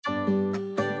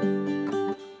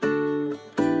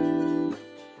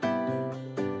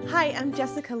Hi, I'm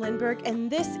Jessica Lindberg, and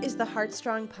this is the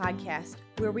Heartstrong Podcast,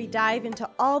 where we dive into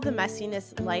all the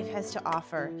messiness life has to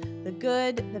offer, the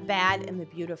good, the bad, and the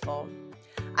beautiful.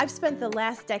 I've spent the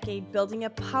last decade building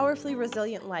a powerfully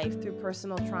resilient life through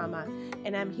personal trauma,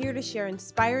 and I'm here to share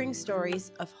inspiring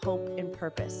stories of hope and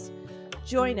purpose.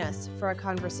 Join us for a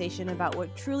conversation about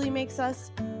what truly makes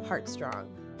us heartstrong.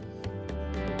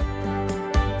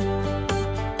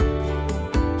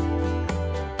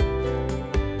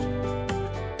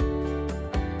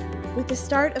 With the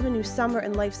start of a new summer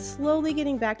and life slowly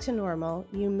getting back to normal,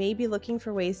 you may be looking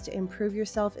for ways to improve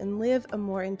yourself and live a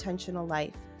more intentional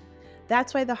life.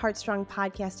 That's why the Heartstrong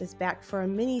podcast is back for a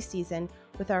mini season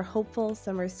with our Hopeful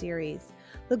Summer series.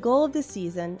 The goal of the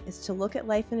season is to look at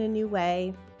life in a new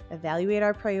way, evaluate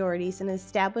our priorities, and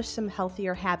establish some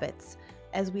healthier habits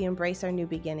as we embrace our new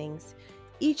beginnings.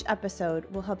 Each episode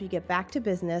will help you get back to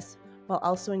business while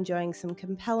also enjoying some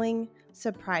compelling,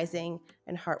 surprising,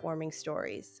 and heartwarming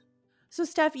stories. So,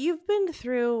 Steph, you've been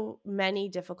through many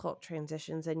difficult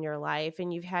transitions in your life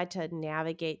and you've had to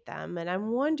navigate them. And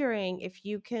I'm wondering if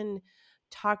you can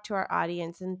talk to our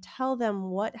audience and tell them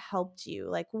what helped you.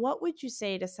 Like, what would you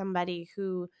say to somebody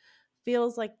who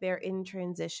feels like they're in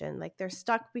transition, like they're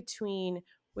stuck between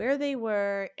where they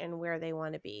were and where they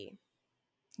want to be?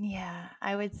 Yeah,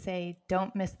 I would say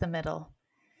don't miss the middle.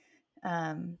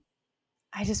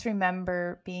 I just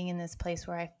remember being in this place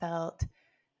where I felt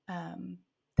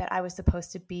that I was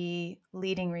supposed to be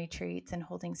leading retreats and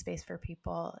holding space for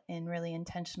people in really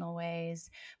intentional ways,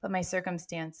 but my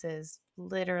circumstances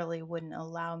literally wouldn't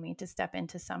allow me to step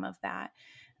into some of that.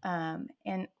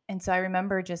 And so I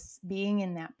remember just being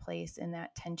in that place, in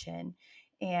that tension,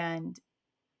 and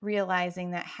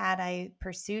realizing that had I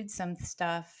pursued some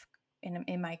stuff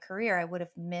in my career, I would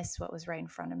have missed what was right in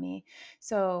front of me.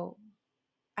 So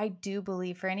I do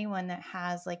believe for anyone that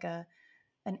has like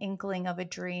an inkling of a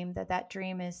dream, that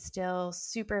dream is still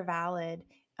super valid.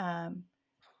 And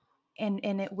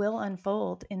it will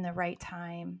unfold in the right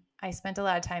time. I spent a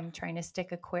lot of time trying to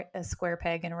stick a square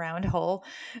peg in a round hole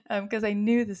because I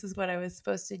knew this is what I was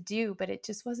supposed to do, but it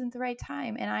just wasn't the right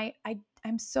time. And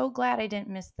I'm so glad I didn't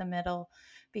miss the middle,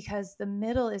 because the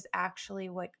middle is actually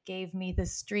what gave me the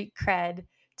street cred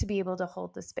to be able to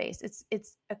hold the space.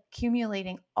 It's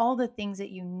accumulating all the things that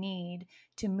you need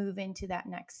to move into that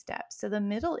next step. So the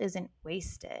middle isn't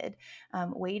wasted.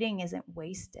 Waiting isn't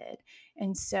wasted.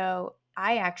 And so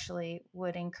I actually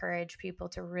would encourage people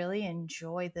to really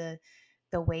enjoy the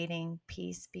waiting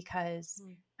piece, because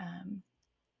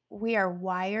we are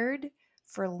wired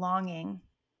for longing.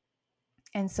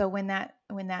 And so when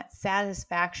that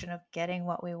satisfaction of getting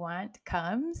what we want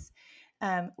comes,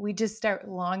 we just start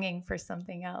longing for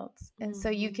something else. And so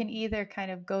you can either kind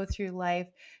of go through life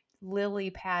lily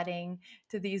padding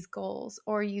to these goals,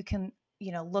 or you can,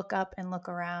 look up and look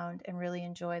around and really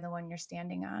enjoy the one you're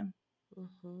standing on.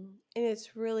 Mm-hmm.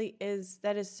 And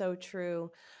that is so true.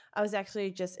 I was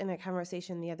actually just in a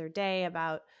conversation the other day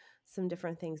about some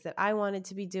different things that I wanted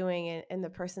to be doing. And the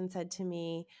person said to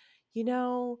me,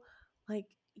 like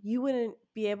you wouldn't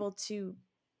be able to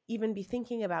even be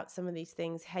thinking about some of these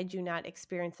things had you not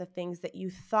experienced the things that you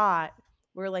thought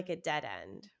were like a dead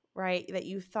end, right? That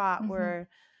you thought Mm-hmm. were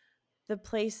the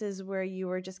places where you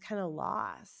were just kind of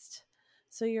lost.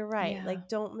 So you're right. Yeah. Like,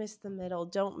 don't miss the middle.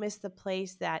 Don't miss the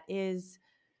place that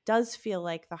does feel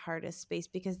like the hardest space,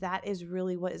 because that is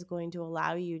really what is going to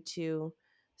allow you to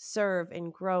serve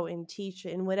and grow and teach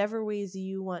in whatever ways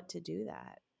you want to do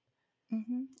that.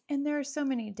 Mm-hmm. And there are so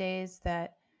many days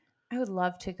that I would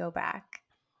love to go back,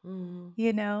 Mm,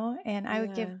 and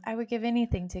yeah. I would give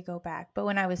anything to go back. But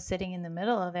when I was sitting in the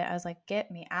middle of it, I was like, get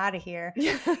me out of here,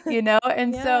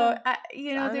 And so, Yeah.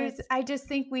 It's honest. I just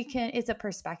think it's a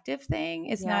perspective thing.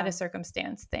 It's not a Yeah.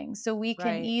 circumstance thing. So we can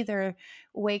Right. either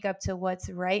wake up to what's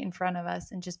right in front of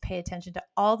us and just pay attention to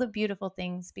all the beautiful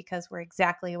things because we're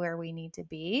exactly where we need to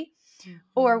be,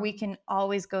 or we Mm-hmm. can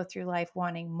always go through life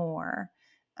wanting more.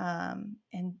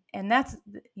 And that's,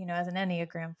 as an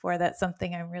Enneagram 4, that's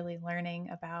something I'm really learning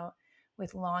about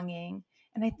with longing.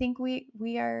 And I think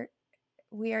we are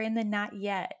in the not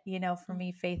yet. For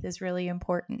me, faith is really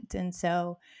important. And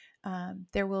so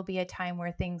there will be a time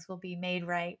where things will be made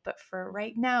right. But for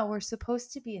right now, we're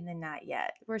supposed to be in the not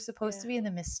yet. We're supposed to Yeah. be in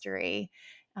the mystery.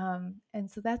 And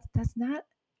so that's not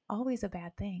always a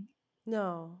bad thing.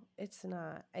 No, it's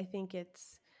not. I think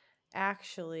it's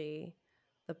actually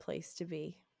the place to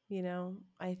be, I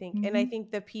Mm-hmm.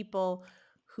 think the people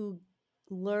who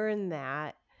learn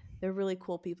that, they're really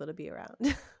cool people to be around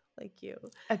like you.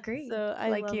 Agreed. So I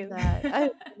Like love you. that. I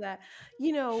love that.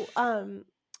 You know,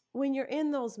 when you're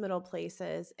in those middle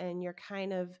places and you're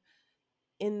kind of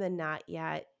in the not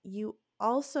yet, you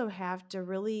also have to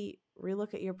really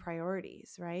relook at your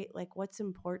priorities, right? Like what's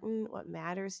important, what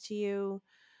matters to you,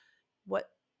 what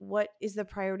what is the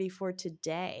priority for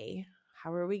today?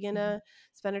 How are we going Mhm. to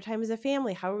spend our time as a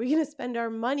family? How are we going to spend our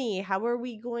money? How are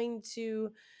we going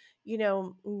to,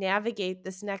 navigate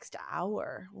this next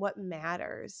hour? What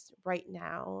matters right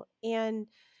now? And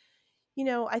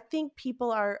I think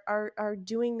people are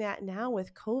doing that now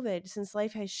with COVID since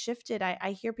life has shifted.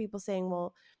 I hear people saying,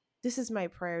 "Well, this is my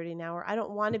priority now," or "I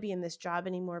don't want to be in this job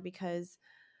anymore because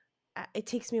it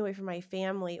takes me away from my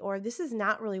family," or "This is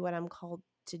not really what I'm called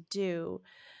to do."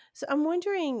 So I'm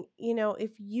wondering,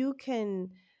 if you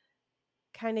can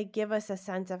kind of give us a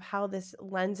sense of how this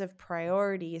lens of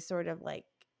priority sort of like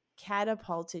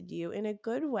catapulted you in a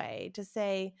good way to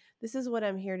say, this is what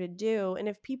I'm here to do. And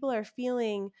if people are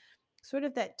feeling sort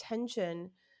of that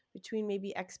tension between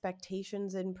maybe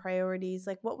expectations and priorities,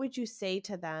 like what would you say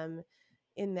to them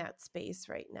in that space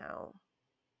right now?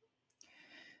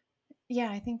 Yeah,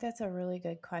 I think that's a really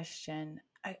good question.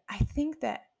 I think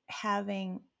that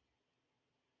having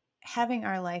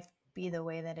our life be the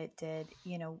way that it did,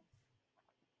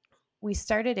 we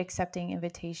started accepting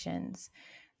invitations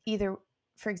either,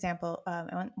 for example,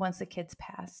 once the kids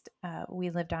passed, we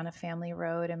lived on a family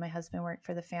road and my husband worked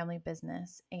for the family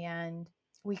business, and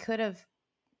we could have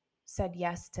said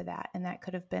yes to that, and that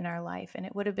could have been our life, and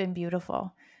it would have been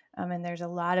beautiful. And there's a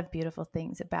lot of beautiful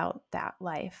things about that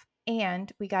life.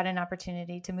 And we got an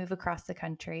opportunity to move across the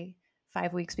country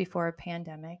 5 weeks before a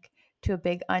pandemic to a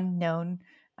big unknown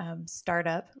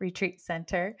startup retreat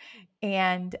center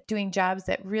and doing jobs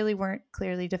that really weren't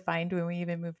clearly defined when we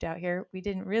even moved out here. We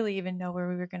didn't really even know where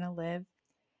we were going to live.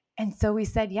 And so we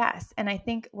said yes. And I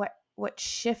think what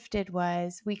shifted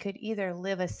was we could either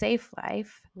live a safe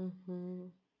life Mm-hmm.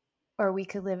 or we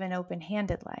could live an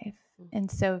open-handed life.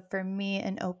 And so for me,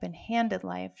 an open-handed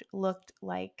life looked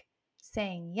like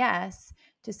saying yes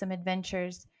to some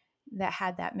adventures that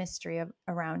had that mystery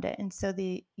around it. And so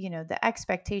the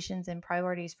expectations and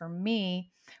priorities for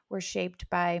me were shaped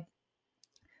by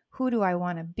who do I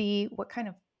want to be? What kind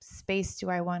of space do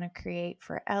I want to create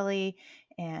for Ellie?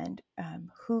 And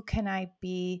who can I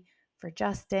be for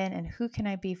Justin? And who can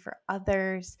I be for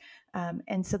others?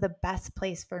 And so the best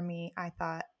place for me, I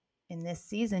thought, in this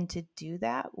season to do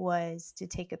that was to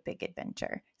take a big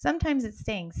adventure. Sometimes it's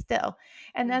staying still.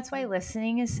 And that's why Mm-hmm.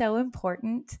 listening is so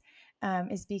important,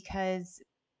 is because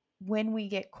when we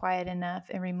get quiet enough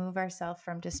and remove ourselves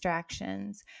from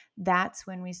distractions, that's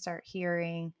when we start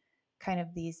hearing kind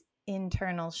of these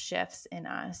internal shifts in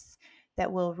us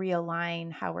that will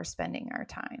realign how we're spending our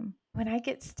time. When I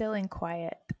get still and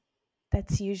quiet,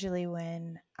 that's usually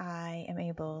when I am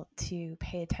able to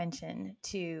pay attention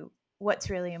to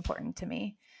what's really important to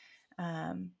me,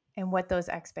 and what those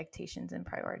expectations and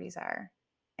priorities are.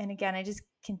 And again, I just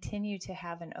continue to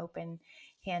have an open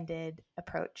handed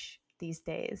approach these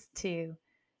days to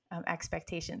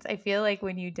expectations. I feel like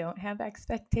when you don't have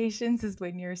expectations is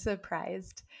when you're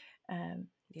surprised, um,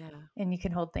 Yeah. and you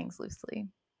can hold things loosely.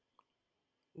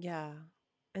 Yeah.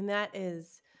 And that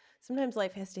is sometimes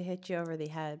life has to hit you over the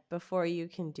head before you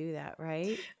can do that,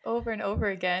 right? Over and over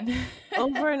again.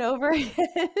 Over and over again.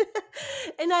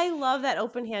 And I love that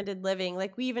open-handed living.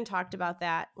 Like we even talked about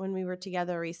that when we were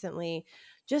together recently.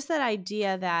 Just that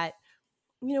idea that,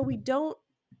 we don't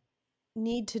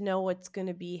need to know what's going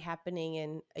to be happening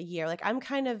in a year. Like I'm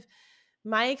kind of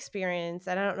my experience,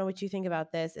 and I don't know what you think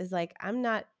about this, is like I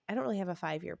don't really have a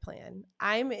 5-year plan.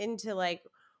 I'm into like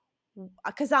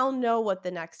because I'll know what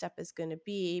the next step is going to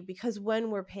be because when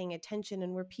we're paying attention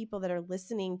and we're people that are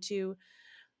listening to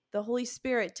the Holy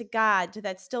Spirit, to God, to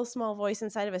that still small voice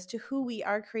inside of us, to who we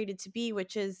are created to be,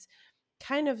 which is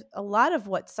kind of a lot of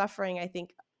what suffering, I think,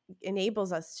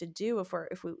 enables us to do if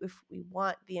we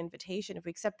want the invitation, if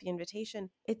we accept the invitation.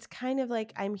 It's kind of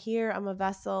like I'm here, I'm a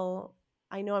vessel.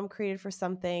 I know I'm created for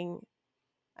something.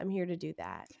 I'm here to do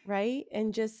that, right?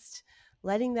 And just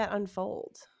letting that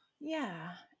unfold.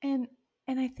 Yeah. And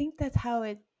I think that's how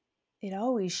it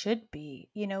always should be.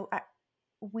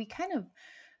 We kind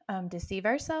of deceive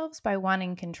ourselves by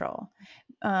wanting control.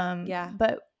 Yeah.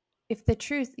 But if the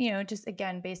truth, just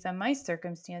again, based on my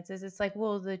circumstances, it's like,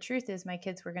 well, the truth is my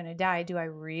kids were going to die. Do I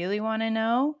really want to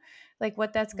know like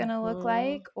what that's going to look Mhm.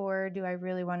 like? Or do I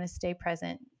really want to stay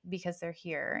present because they're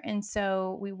here? And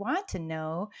so we want to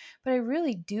know, but I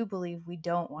really do believe we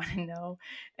don't want to know.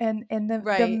 And the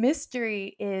Right.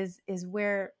 mystery is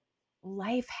where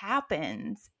life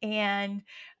happens. And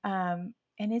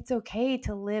And it's okay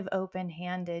to live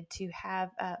open-handed, to have,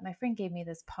 my friend gave me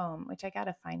this poem, which I got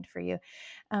to find for you.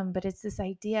 But it's this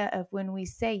idea of when we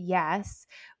say yes,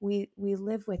 we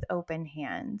live with open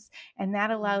hands, and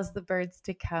that allows the birds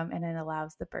to come, and it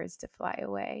allows the birds to fly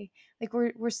away. Like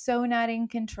we're so not in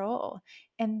control,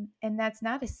 and that's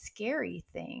not a scary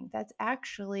thing. That's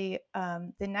actually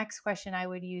the next question I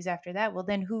would use after that. Well,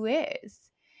 then who is?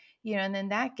 And then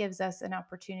that gives us an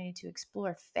opportunity to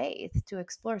explore faith, to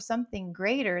explore something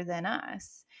greater than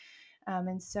us.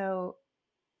 And so,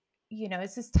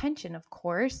 it's this tension, of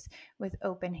course, with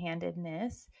open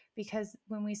handedness, because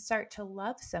when we start to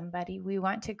love somebody, we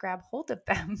want to grab hold of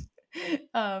them.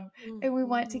 um, and we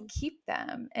want to Mhm. keep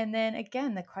them. And then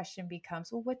again, the question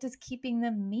becomes, well, what does keeping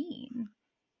them mean?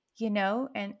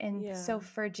 And Yeah. so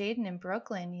for Jaden in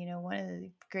Brooklyn, one of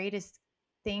the greatest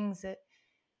things that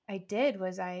I did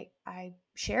was I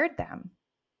shared them.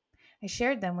 I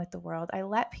shared them with the world. I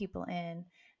let people in,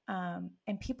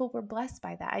 and people were blessed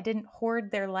by that. I didn't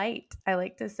hoard their light, I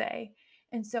like to say.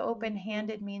 And so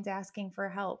open-handed Mhm. means asking for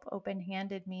help.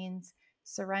 Open-handed means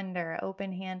surrender.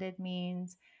 Open-handed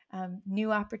means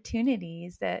new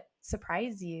opportunities that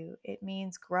surprise you. It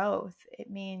means growth. It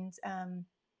means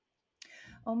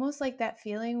almost like that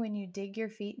feeling when you dig your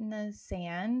feet in the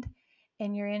sand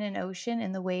and you're in an ocean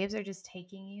and the waves are just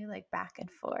taking you like back and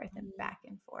forth and Mhm. back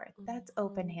and forth. That's Mhm.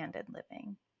 open-handed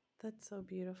living. That's so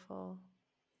beautiful.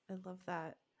 I love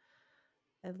that.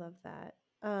 I love that.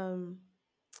 Um,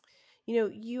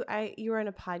 you were on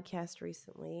a podcast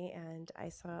recently and I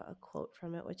saw a quote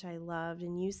from it which I loved,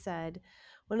 and you said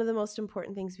one of the most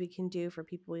important things we can do for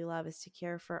people we love is to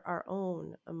care for our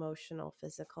own emotional,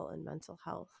 physical, and mental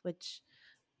health, which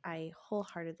I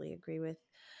wholeheartedly agree with.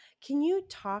 Can you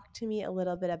talk to me a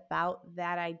little bit about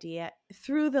that idea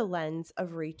through the lens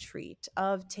of retreat,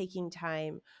 of taking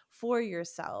time for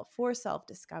yourself, for self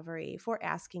discovery, for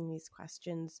asking these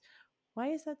questions? Why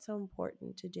is that so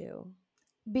important to do?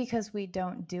 Because we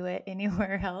don't do it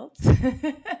anywhere else.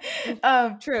 Mm.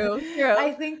 um, True, true.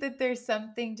 I think that there's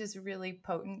something just really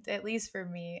potent, at least for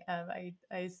me.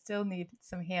 I still need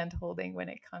some hand holding when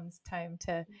it comes time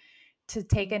to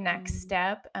take a next Mhm.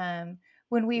 step.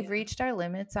 When we've Yeah. reached our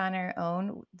limits on our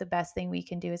own, the best thing we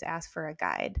can do is ask for a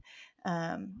guide,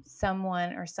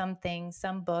 someone or something,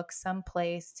 some book, some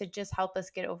place to just help us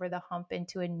get over the hump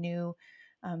into a new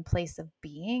place of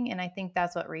being. And I think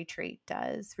that's what retreat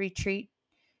does. Retreat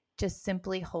just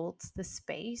simply holds the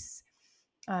space.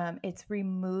 It's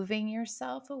removing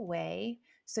yourself away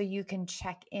so you can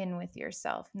check in with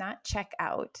yourself, not check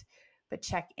out, but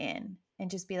check in and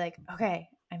just be like, okay,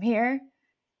 I'm here.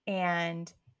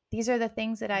 And these are the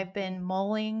things that I've Mhm. been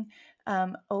mulling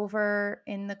over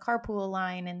in the carpool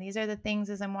line. And these are the things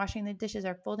as I'm washing the dishes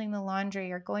or folding the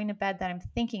laundry or going to bed that I'm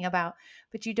thinking about.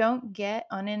 But you don't get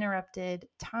uninterrupted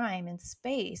time and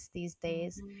space these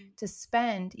days Mhm. to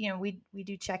spend. We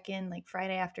do check in like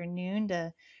Friday afternoon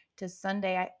to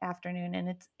Sunday afternoon,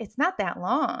 and it's not that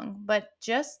long, but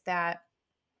just that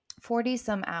 40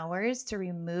 some hours to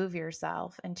remove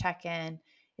yourself and check in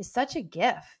is such a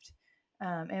gift.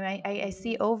 And I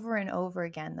see Mhm. over and over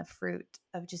again the fruit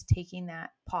of just taking that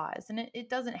pause. And it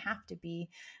doesn't have to be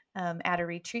at a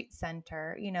retreat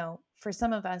center. For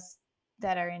some of us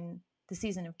that are in the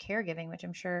season of caregiving, which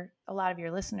I'm sure a lot of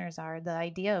your listeners are, the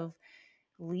idea of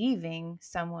leaving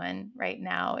someone right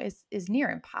now is near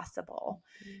impossible.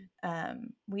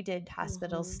 Mhm. We did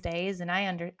hospital Mhm. stays, and I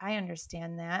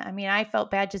understand that. I mean, I felt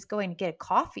bad just going to get a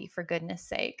coffee, for goodness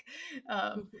sake.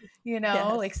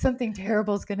 Like Yes. something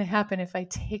terrible is going to happen if I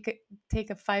take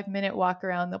a 5-minute walk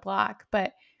around the block.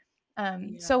 But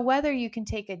Yeah. so whether you can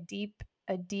take a deep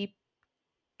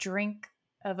drink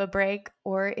of a break,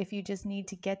 or if you just need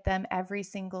to get them every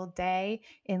single day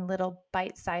in little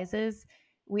bite sizes,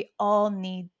 we all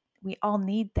need we all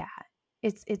need that.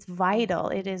 It's vital.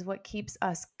 It Mhm. is what keeps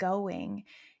us going.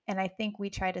 And I think we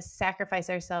try to sacrifice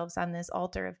ourselves on this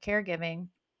altar of caregiving,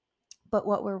 but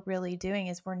what we're really doing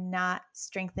is we're not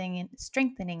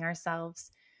strengthening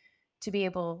ourselves to be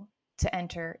able to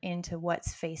enter into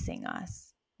what's facing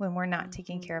us when we're not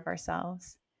taking care Mhm. of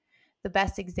ourselves. The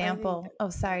best I think example, oh,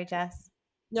 sorry, Jess.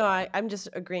 no, I'm just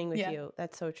agreeing with Yeah. you.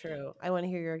 That's so true. I want to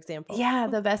hear your example. Yeah,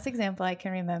 the best example I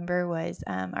can remember was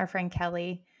our friend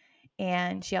Kelly,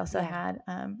 and she also Yeah.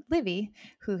 had Livy,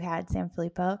 who had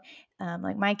Sanfilippo,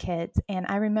 like my kids. And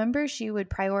I remember she would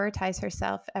prioritize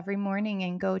herself every morning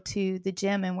and go to the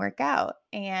gym and work out.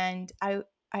 And I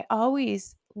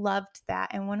always loved that.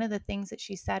 And one of the things that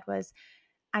she said was,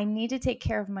 I need to take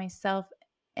care of myself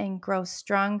and grow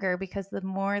stronger, because the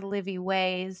more Livy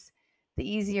weighs, the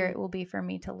easier Mm. it will be for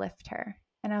me to lift her.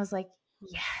 And I was like,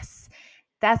 yes,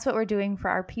 that's what we're doing for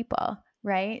our people.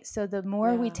 right? So the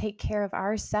more we Yeah. take care of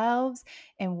ourselves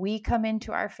and we come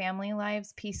into our family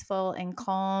lives peaceful and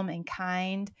calm and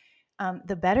kind,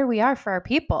 the better we are for our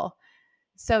people.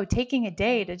 So taking a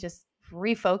day to Mm, just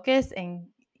refocus and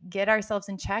get ourselves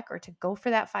in check, or to go for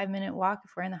that 5-minute walk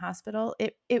if we're in the hospital,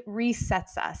 it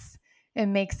resets us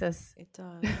and makes us it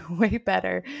does. way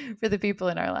better for the people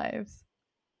in our lives.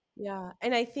 Yeah.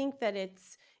 And I think that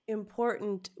it's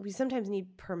important. We sometimes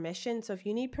need permission. So if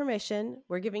you need permission,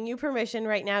 we're giving you permission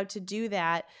right now to do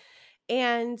that.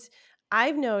 And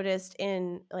I've noticed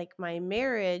in like my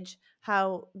marriage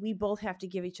how we both have to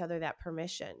give each other that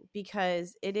permission,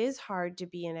 because it is hard to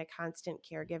be in a constant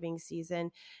caregiving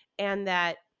season, and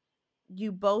that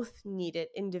you both need it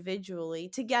individually,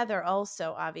 together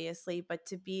also, obviously, but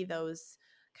to be those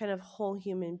kind of whole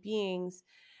human beings.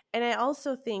 And I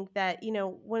also think that,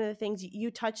 one of the things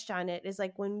you touched on it is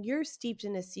like when you're steeped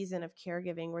in a season of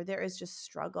caregiving where there is just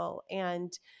struggle.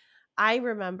 And I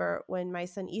remember when my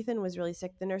son Ethan was really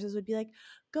sick, the nurses would be like,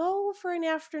 go for an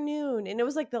afternoon. And it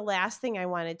was like the last thing I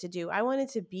wanted to do. I wanted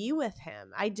to be with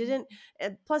him. I didn't,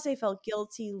 and plus I felt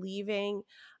guilty leaving.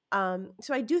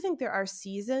 So I do think there are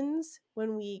seasons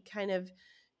when we kind of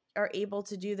are able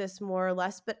to do this more or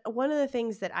less. But one of the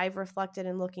things that I've reflected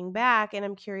in looking back, and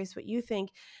I'm curious what you think,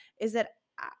 is that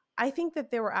I think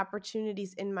that there were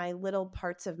opportunities in my little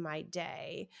parts of my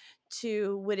day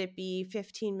to, would it be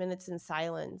 15 minutes in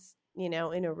silence, in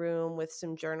a room with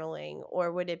some journaling,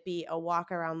 or would it be a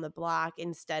walk around the block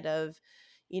instead of,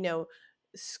 you know,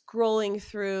 scrolling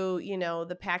through,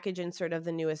 the package insert of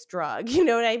the newest drug, you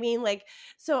know what I mean? Like,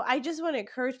 so I just want to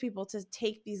encourage people to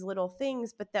take these little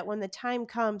things, but that when the time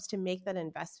comes to make that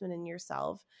investment in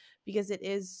yourself, because it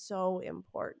is so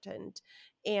important.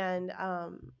 And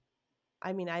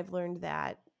I mean, I've learned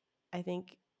that, I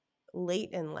think,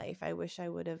 late in life. I wish I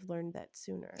would have learned that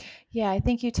sooner. Yeah, I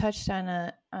think you touched on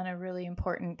a really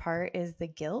important part, is the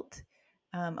guilt.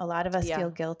 A lot of us feel Yeah.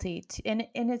 guilty, and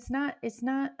it's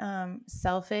not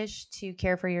selfish to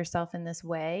care for yourself in this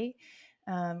way,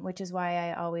 which is why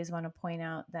I always want to point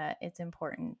out that it's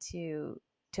important to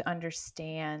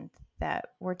understand that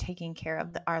we're taking care of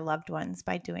Mm. our loved ones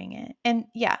by doing it. And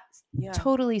yeah, Yeah.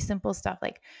 totally simple stuff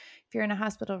like if you're in a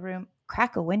hospital room,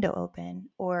 crack a window open,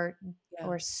 Yeah.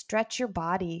 or stretch your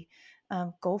body,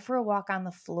 go for a walk on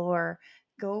the floor,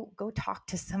 go talk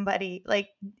to somebody. Like,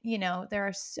 there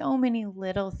are so many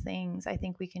little things I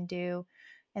think we can do.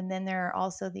 And then there are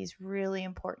also these really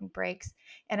important breaks.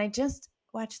 And I just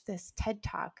watched this TED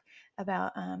talk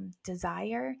about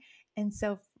desire. And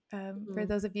so for Mm.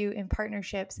 those of you in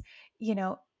partnerships, you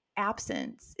know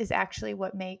absence is actually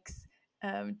what makes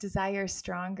desire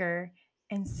stronger.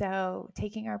 And so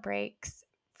taking our breaks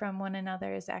from one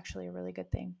another is actually a really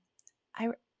good thing.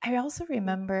 I I also Mm.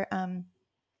 remember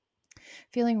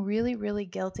feeling really, really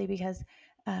guilty because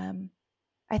um,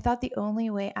 I thought the only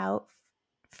way out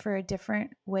for a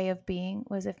different way of being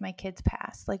was if my kids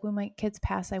pass. Like when my kids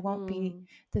pass, I won't be Mm.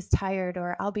 this tired,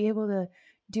 or I'll be able to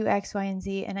do X, Y, and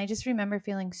Z. And I just remember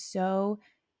feeling so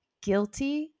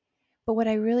guilty. But what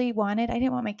I really wanted, I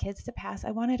didn't want my kids to pass.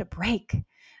 I wanted a break.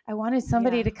 I wanted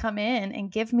somebody Yeah. to come in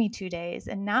and give me 2 days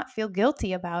and not feel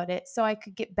guilty about it so I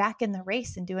could get back in the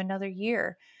race and do another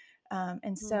year.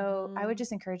 And so I would Hmm.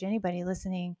 just encourage anybody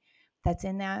listening that's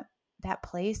in that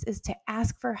place is to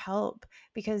ask for help,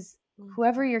 because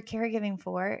whoever you're caregiving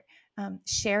for,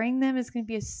 sharing them is going to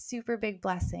be a super big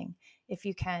blessing if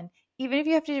you can. Even if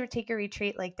you have to take a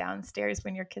retreat like downstairs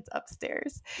when your kid's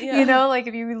upstairs, Yeah. like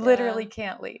if you literally Yeah.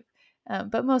 can't leave.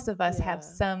 But most of us have Yeah.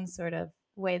 some sort of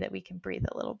way that we can breathe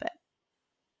a little bit.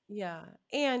 Yeah.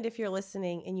 And if you're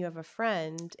listening and you have a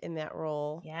friend in that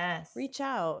role, Yes. reach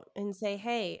out and say,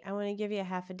 hey, I want to give you a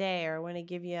half a day, or I want to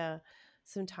give you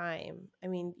some time. I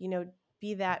mean,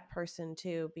 be that person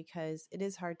too, because it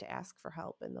is hard to ask for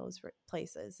help in those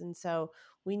places. And so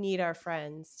we need our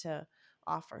friends to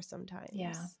offer Yeah.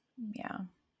 sometimes. Yeah.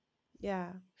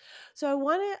 Yeah. So I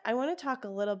want to talk a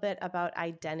little bit about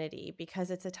identity,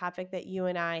 because it's a topic that you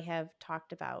and I have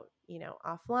talked about,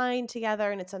 offline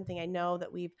together, and it's something I know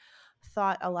that we've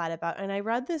thought a lot about. And I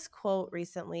read this quote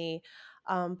recently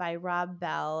by Rob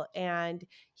Bell, and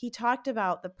he talked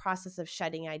about the process of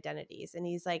shedding identities, and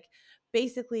he's like,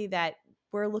 basically that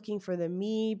we're looking for the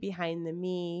me behind the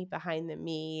me behind the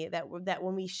me, that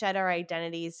when we shed our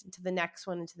identities to the next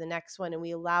one and to the next one, and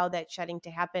we allow that shedding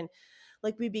to happen,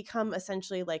 like we become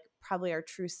essentially like probably our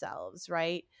true selves,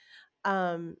 right?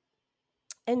 um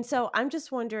and so I'm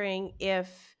just wondering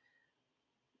if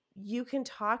you can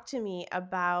talk to me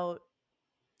about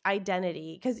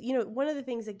identity, because one of the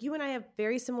things, like, you and I have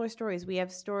very similar stories. We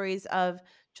have stories of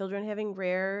children having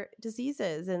rare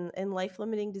diseases and life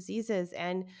limiting diseases,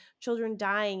 and children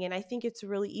dying. And I think it's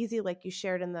really easy, like you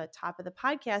shared in the top of the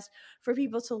podcast, for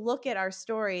people to look at our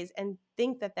stories and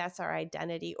think that that's our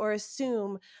identity, or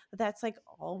assume that that's like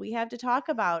all we have to talk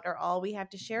about or all we have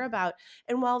to share about.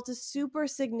 And while it's a super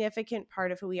significant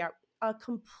part of who we are, a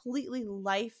completely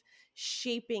life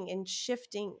shaping and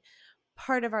shifting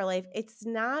part of our life, it's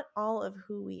not all of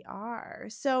who we are.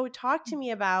 So talk to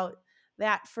me about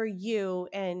that for you,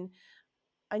 and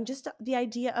just the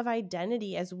idea of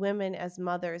identity as women, as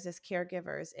mothers, as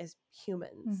caregivers, as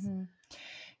humans. Mm-hmm.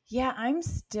 Yeah, I'm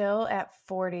still at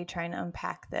 40 trying to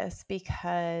unpack this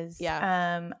because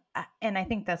Yeah, and I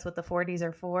think that's what the 40s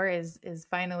are for, is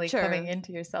finally coming sure.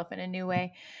 into yourself in a new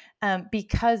way.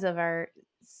 Because of our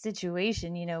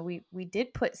situation, we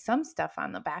did put some stuff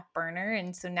on the back burner,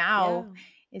 and so Yeah. now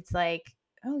it's like,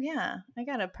 oh yeah, I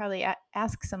got to probably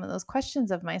ask some of those questions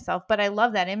of myself. But I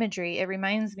love that imagery. It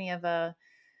reminds me of a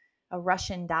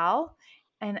Russian doll,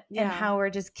 and Yeah. how we're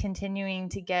just continuing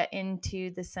to get into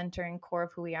the center and core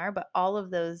of who we are, but all of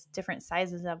those different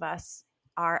sizes of us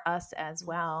are us as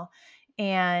well.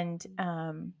 And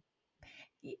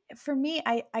for me,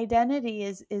 identity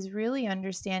is really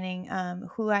understanding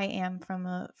who I am from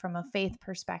a faith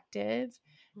perspective.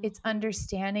 It's Mm-hmm.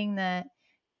 understanding that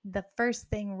the first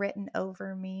thing written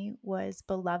over me was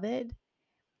beloved,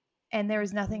 and there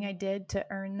was nothing I Mm-hmm. did to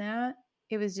earn that.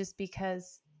 It was just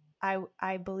because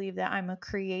I believe that I'm a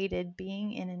created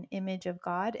being in an image of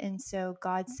God, and so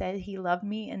God said He loved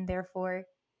me, and therefore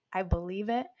I believe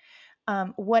it.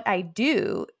 What I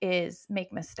do is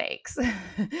make mistakes,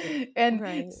 and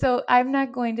Right. so I'm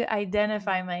not going to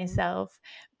identify Mm-hmm. myself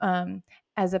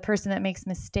as a person that makes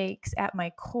mistakes. At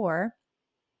my core,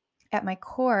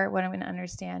 what I'm going to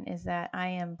understand is that I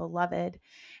am beloved.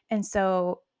 And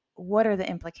so what are the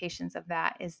implications of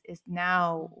that is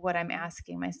now what I'm Mm-hmm.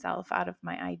 asking myself out of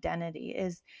my identity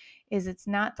is it's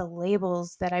not the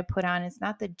labels that I put on, it's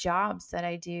not the jobs that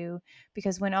I do,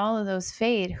 because when all of those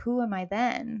fade, who am I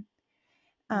then?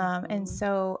 And Mm-hmm.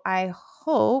 so I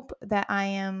hope that I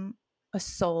am a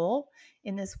soul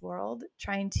in this world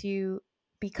trying to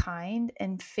be kind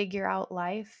and figure out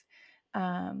life,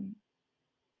 um,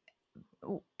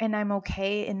 and I'm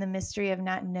okay in the mystery of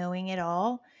not knowing it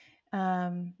all,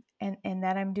 and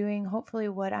that I'm doing hopefully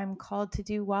what I'm called to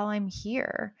do while I'm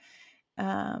here.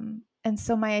 And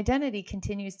so my identity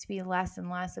continues to be less and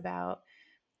less about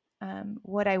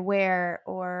what I wear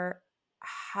or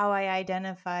how I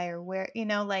identify or where,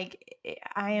 like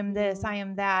I am this, Mm-hmm. I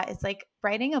am that. It's like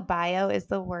writing a bio is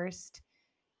the worst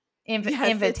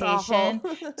Yes, it's awful. invitation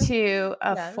to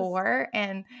a Yes. four.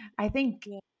 And I think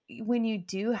Yeah. when you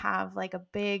do have like a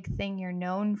big thing you're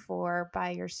known for by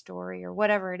your story or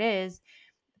whatever it is,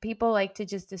 people like to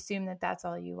just assume that that's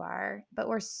all you are. But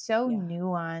we're so Yeah.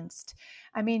 nuanced.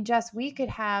 I mean, Jess, we could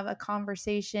have a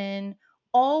conversation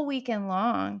all weekend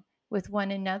long with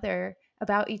one another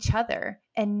about each other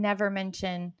and never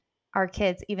mention our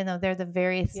kids, even though they're the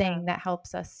very Yeah. thing that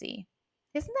helps us see.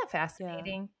 Isn't that Yeah.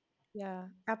 fascinating? Yeah,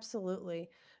 absolutely.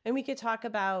 And we could talk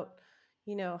about,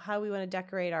 how we want to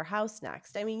decorate our house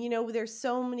next. I mean, there's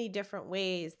so many different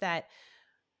ways that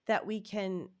we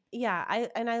can, yeah,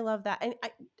 I love that. And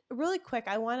really quick,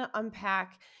 I want to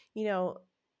unpack, you know,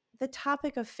 the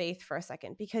topic of faith for a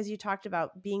second, because you talked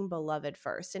about being beloved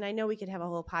first. And I know we could have a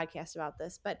whole podcast about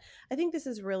this, but I think this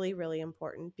is really, really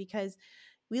important, because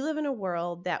we live in a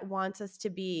world that wants us to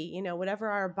be, whatever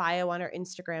our bio on our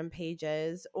Instagram page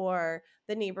is, or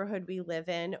the neighborhood we live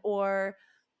in, or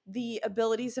the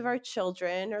abilities of our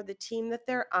children, or the team that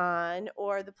they're on,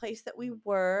 or the place that we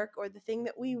work, or the thing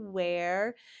that we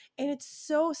wear. And it's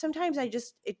so, sometimes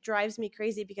it drives me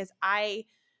crazy, because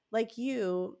like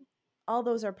you, all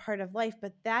those are part of life,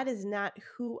 but that is not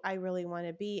who I really want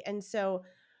to be. And so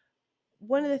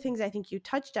one of the things I think you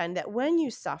touched on, that when you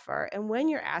suffer and when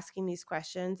you're asking these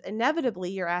questions,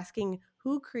 inevitably you're asking,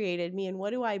 who created me and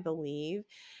what do I believe?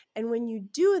 And when you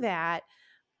do that,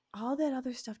 all that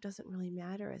other stuff doesn't really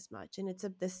matter as much. And it's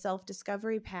this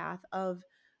self-discovery path of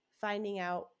finding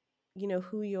out,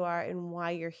 who you are and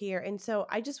why you're here. And so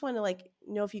I just want to, like,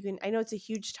 know if you can, I know it's a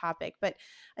huge topic, but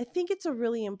I think it's a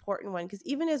really important one, because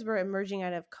even as we're emerging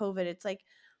out of COVID, it's like,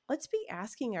 let's be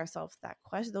asking ourselves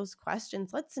those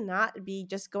questions. Let's not be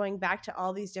just going back to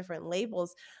all these different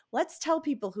labels. Let's tell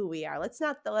people who we are. Let's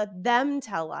not let them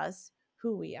tell us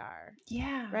who we are,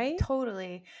 Yeah, right?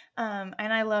 totally. And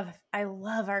I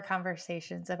love our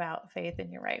conversations about faith.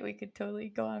 And you're right, we could totally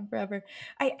go on forever.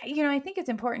 I think it's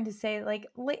important to say like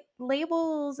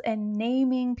labels and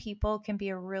naming people can be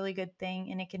a really good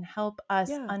thing, and it can help us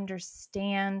Yeah.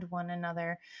 understand one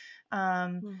another.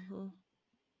 Um, Hmm.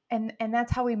 and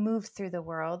that's how we move through the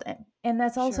world, and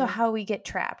that's also Sure. how we get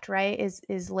trapped, right?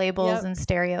 Is labels Yep. and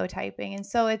stereotyping. And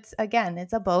so it's, again,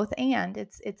 it's a both and.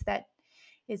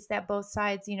 It's that both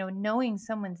sides, knowing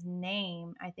someone's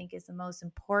name, I think, is the most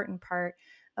important part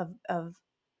of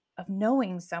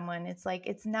knowing someone. It's like,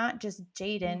 it's not just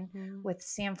Jaden Hmm. with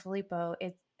Sanfilippo.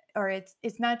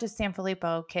 It's not just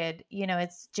Sanfilippo kid.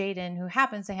 It's Jaden who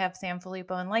happens to have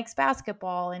Sanfilippo and likes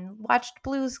basketball and watched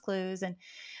Blue's Clues. And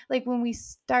like, when we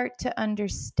start to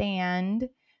understand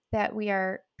that we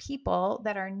are people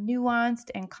that are nuanced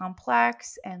and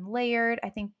complex and layered, I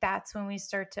think that's when we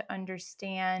start to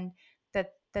understand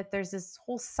that there's this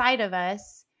whole side of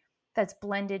us that's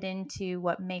blended into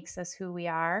what makes us who we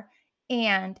are.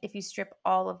 And if you strip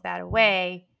all of that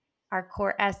away, our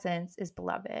core essence is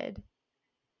beloved.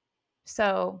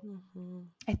 So Hmm.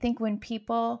 I think when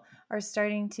people are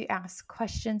starting to ask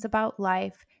questions about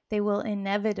life, they will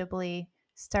inevitably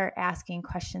start asking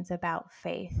questions about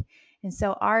faith. And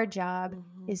so our job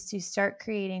Hmm. is to start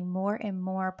creating more and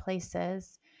more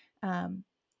places um,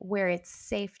 where it's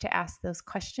safe to ask those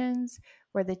questions,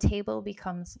 where the table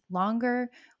becomes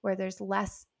longer, where there's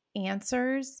less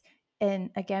answers and,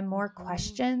 again, more Hmm.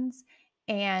 questions.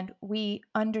 And we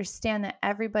understand that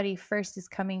everybody first is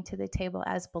coming to the table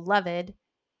as beloved,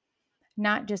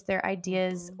 not just their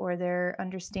ideas Hmm. or their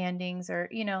understandings, or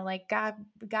like,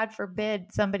 god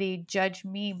forbid somebody judge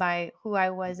me by who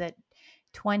I was at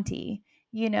 20.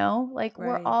 Like,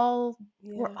 we're Right. all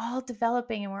we're Yeah. all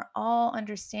developing, and we're all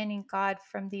understanding God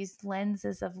from these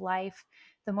lenses of life,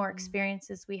 the more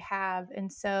experiences we have.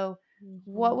 And so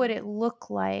what would Hmm. it look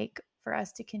like for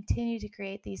us to continue to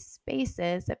create these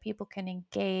spaces that people can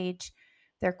engage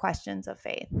their questions of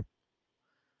faith?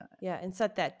 Yeah. And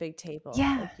set that big table,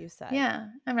 Yeah. like you said, Yeah.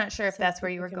 I'm not sure if so that's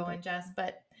where you people were can break going, Jess, down.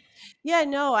 but Yeah,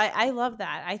 no, I love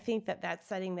that. I think that that's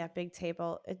setting that big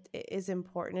table, it is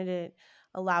important, and it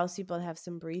allows people to have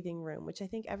some breathing room, which I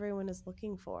think everyone is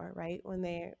looking for, right? When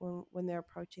they're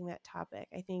approaching that topic.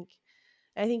 I think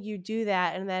you do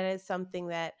that, and that is something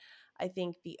that I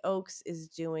think the Oaks is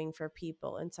doing for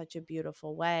people in such a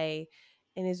beautiful way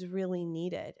and is really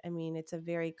needed. I mean, it's a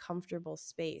very comfortable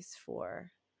space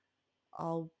for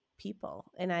all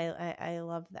people. And I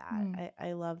love that. mm,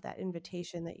 I love that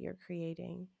invitation that you're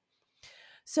creating.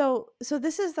 So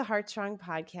this is the Heartstrong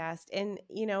podcast, and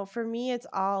for me it's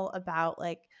all about,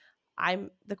 like,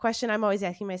 I'm the question I'm always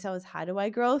asking myself is, how do I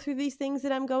grow through these things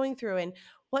that I'm going through, and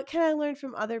what can I learn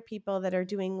from other people that are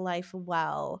doing life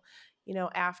well,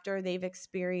 after they've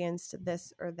experienced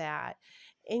this or that.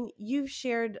 And you've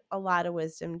shared a lot of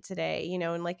wisdom today,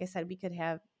 and like I said, we could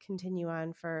have continue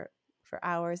on for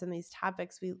hours on these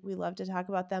topics. We love to talk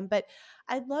about them, but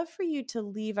I'd love for you to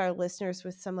leave our listeners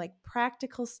with some, like,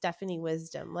 practical Stefanie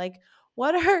wisdom. Like,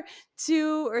 what are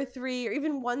two or three or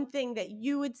even one thing that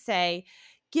you would say,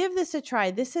 give this a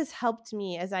try? This has helped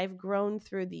me as I've grown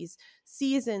through these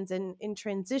seasons and in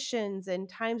transitions and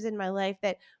times in my life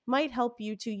that might help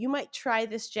you too. You might try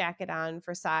this jacket on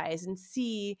for size and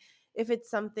see if it's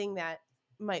something that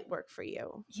might work for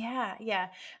you. yeah, yeah.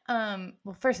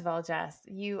 Well, first of all, Jess,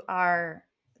 you are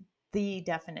the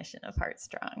definition of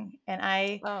heartstrong. And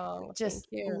I Oh, thank just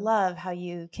you. love how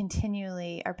you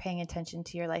continually are paying attention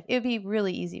to your life. It would be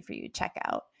really easy for you to check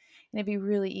out. And it'd be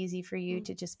really easy for you Mm.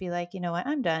 to just be like, you know what,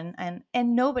 I'm done.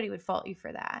 And nobody would fault you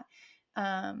for that.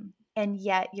 And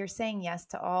yet you're saying yes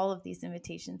to all of these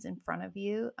invitations in front of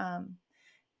you.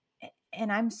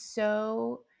 And I'm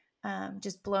so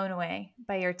just blown away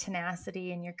by your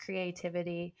tenacity and your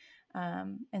creativity.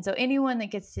 And so anyone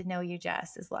that gets to know you,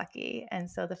 Jess, is lucky. And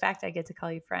so the fact I get to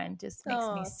call you friend just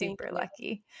makes me Oh, thank super you.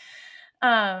 lucky.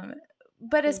 Um,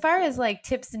 but as Thank far as you. like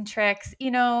tips and tricks,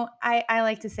 I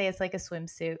like to say it's like a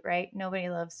swimsuit, right? Nobody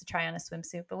loves to try on a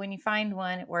swimsuit, but when you find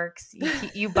one, it works.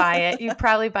 You buy it. You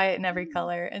probably buy it in every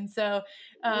color. And so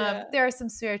Yeah. there are some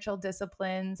spiritual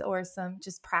disciplines or some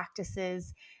just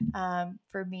practices.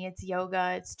 For me, it's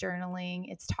yoga, it's journaling,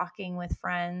 it's talking with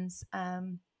friends.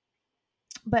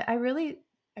 But I really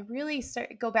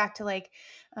go back to like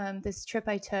this trip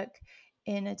I took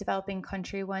in a developing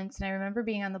country once, and I remember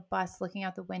being on the bus looking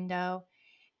out the window,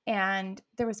 and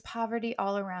there was poverty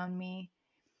all around me.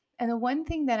 And the one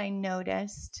thing that I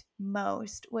noticed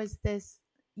most was this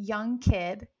young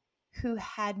kid who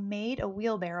had made a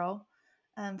wheelbarrow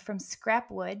from scrap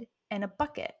wood and a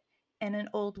bucket and an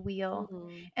old wheel.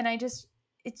 Mm. And I just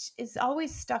it's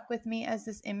always stuck with me as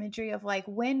this imagery of like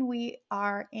when we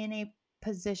are in a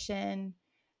position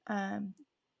um,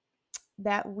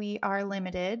 that we are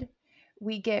limited,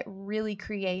 we get really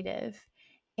creative,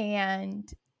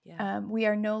 and Yeah. we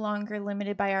are no longer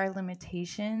limited by our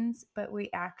limitations, but we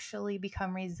actually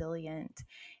become resilient.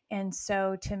 And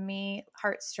so to me,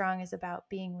 Heartstrong is about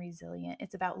being resilient.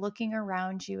 It's about looking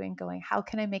around you and going, how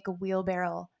can I make a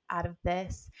wheelbarrow out of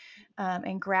this?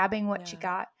 And grabbing what you Yeah.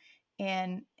 got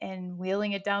and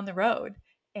wheeling it down the road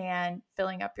and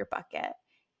filling up your bucket.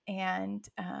 And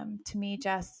to me,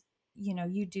 Jess,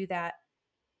 you do that.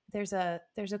 There's a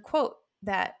quote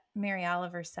that Mary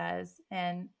Oliver says,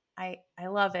 and I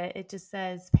love it. It just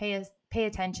says, pay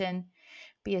attention,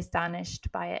 be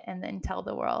astonished by it, and then tell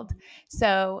the world.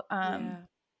 So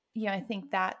Yeah. I think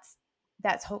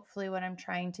that's hopefully what I'm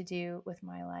trying to do with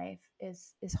my life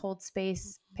is hold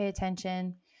space, pay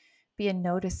attention, be a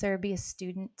noticer, be a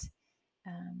student,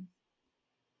 um,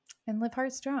 and live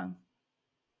heartstrong.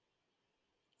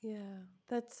 Yeah.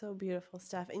 That's so beautiful,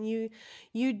 Steph. And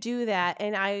you do that.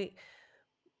 And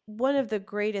one of the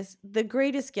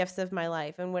greatest gifts of my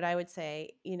life, and what I would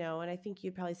say, and I think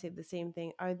you'd probably say the same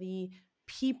thing, are the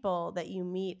people that you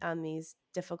meet on these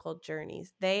difficult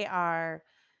journeys. They are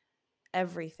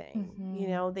everything.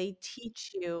 Mm-hmm. They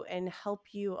teach you and help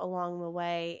you along the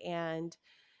way. And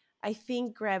I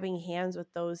think grabbing hands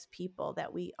with those people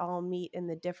that we all meet in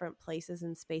the different places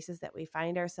and spaces that we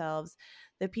find ourselves,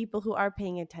 the people who are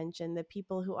paying attention, the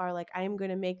people who are like, I am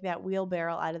going to make that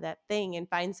wheelbarrow out of that thing and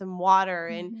find some water.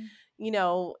 And,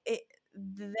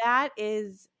 Mm-hmm. that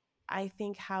is, I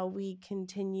think, how we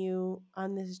continue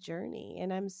on this journey.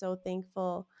 And I'm so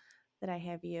thankful that I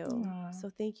have you. Aw. So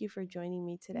thank you for joining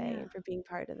me today Yeah. and for being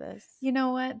part of this. You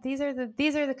know what? These are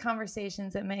the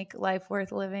conversations that make life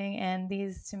worth living, and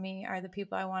these to me are the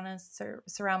people I want to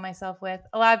surround myself with.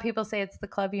 A lot of people say it's the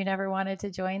club you never wanted to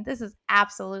join. This is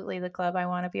absolutely the club I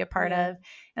want to be a part Yeah. of,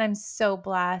 and I'm so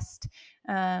blessed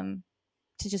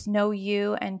to just know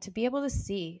you and to be able to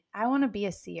see. I want to be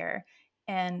a seer,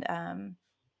 and I'm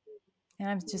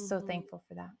just so Mhm. thankful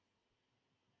for that.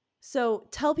 So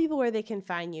tell people where they can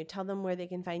find you. Tell them where they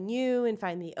can find you and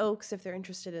find the Oaks if they're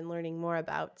interested in learning more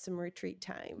about some retreat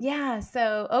time. Yeah,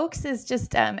 so Oaks is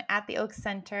just at the Oaks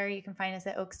Center. You can find us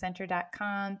at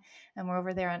oakscenter.com, and we're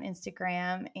over there on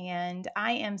Instagram. And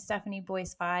I am Stefanie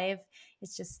Boyce 5.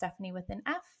 It's just Stefanie with an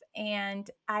F. And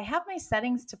I have my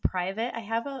settings to private. I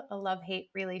have a love-hate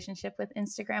relationship with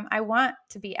Instagram. I want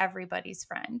to be everybody's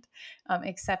friend,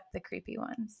 except the creepy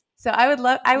ones. So I would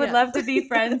Yes. love to be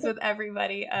friends with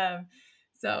everybody.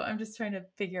 So I'm just trying to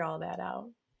figure all that out.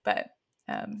 But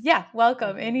yeah, I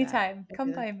welcome hear that. anytime. I Come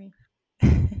hear that. by me.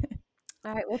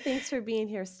 All right. Well, thanks for being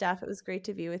here, Steph. It was great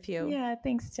to be with you. Yeah,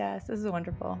 thanks, Jess. This is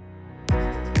wonderful.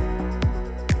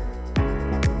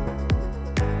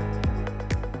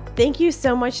 Thank you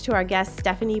so much to our guest,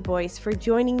 Stefanie Boyce, for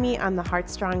joining me on the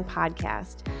Heartstrong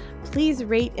podcast. Please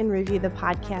rate and review the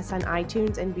podcast on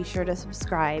iTunes and be sure to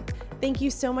subscribe. Thank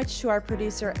you so much to our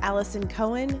producer, Allison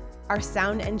Cohen, our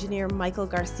sound engineer, Michael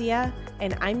Garcia,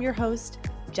 and I'm your host,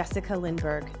 Jessica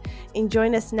Lindberg. And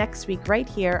join us next week right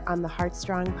here on the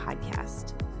Heartstrong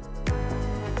podcast.